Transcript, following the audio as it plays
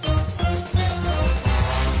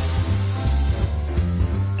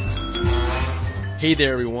Hey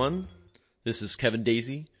there, everyone. This is Kevin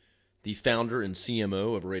Daisy, the founder and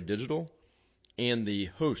CMO of Array Digital and the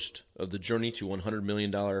host of the Journey to $100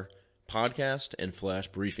 Million podcast and flash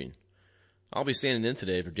briefing. I'll be standing in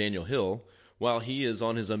today for Daniel Hill while he is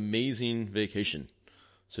on his amazing vacation.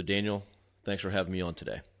 So Daniel, thanks for having me on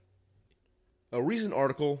today. A recent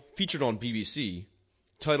article featured on BBC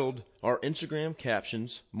titled, "Are Instagram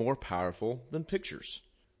Captions More Powerful Than Pictures?"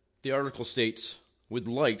 The article states, with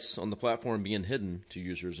likes on the platform being hidden to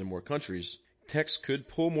users in more countries, text could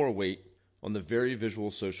pull more weight on the very visual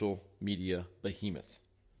social media behemoth.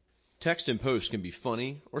 Text in posts can be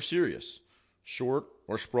funny or serious, short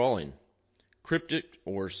or sprawling, cryptic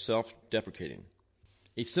or self-deprecating.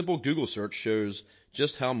 A simple Google search shows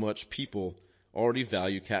just how much people already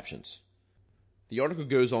value captions. The article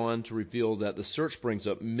goes on to reveal that the search brings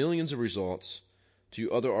up millions of results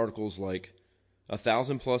to other articles like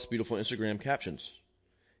 1,000 plus beautiful Instagram captions,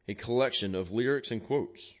 a collection of lyrics and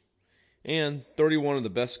quotes, and 31 of the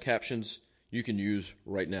best captions you can use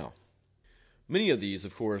right now. Many of these,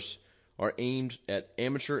 of course, are aimed at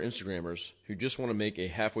amateur Instagrammers who just want to make a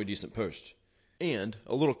halfway decent post and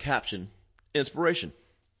a little caption inspiration.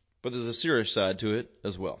 But there's a serious side to it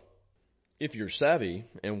as well. If you're savvy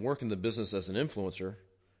and work in the business as an influencer,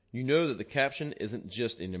 you know that the caption isn't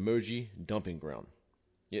just an emoji dumping ground.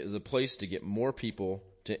 It is a place to get more people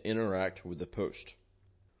to interact with the post.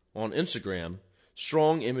 On Instagram,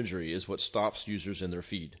 strong imagery is what stops users in their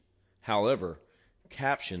feed. However,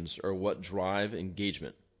 captions are what drive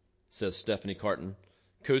engagement, says Stephanie Carton,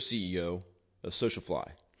 co-CEO of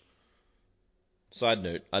Socialfly. Side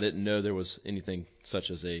note, I didn't know there was anything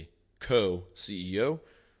such as a co-CEO,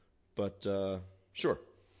 but sure.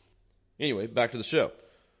 Anyway, back to the show.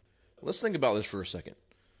 Let's think about this for a second.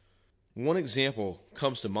 One example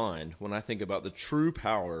comes to mind when I think about the true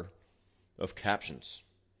power of captions.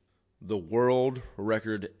 The world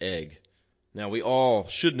record egg. Now, we all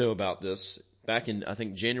should know about this. Back in, I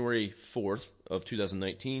think, January 4th of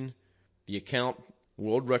 2019, the account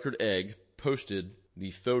World Record Egg posted the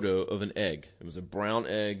photo of an egg. It was a brown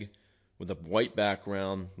egg with a white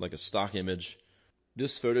background, like a stock image.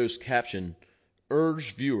 This photo's caption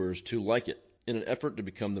urged viewers to like it in an effort to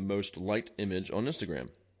become the most liked image on Instagram.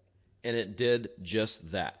 And it did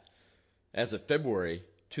just that. As of February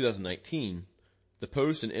 2019, the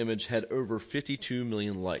post and image had over 52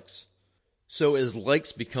 million likes. So as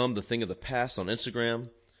likes become the thing of the past on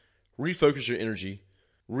Instagram, refocus your energy,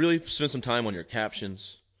 really spend some time on your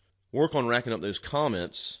captions, work on racking up those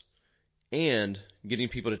comments, and getting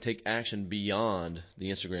people to take action beyond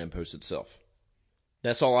the Instagram post itself.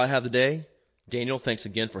 That's all I have today. Daniel, thanks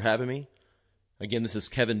again for having me. Again, this is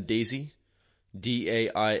Kevin Daisy,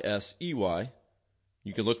 Daisey.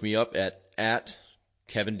 You can look me up at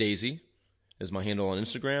Kevin Daisy is my handle on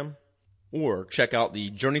Instagram, or check out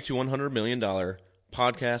the Journey to $100 Million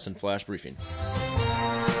podcast and flash briefing.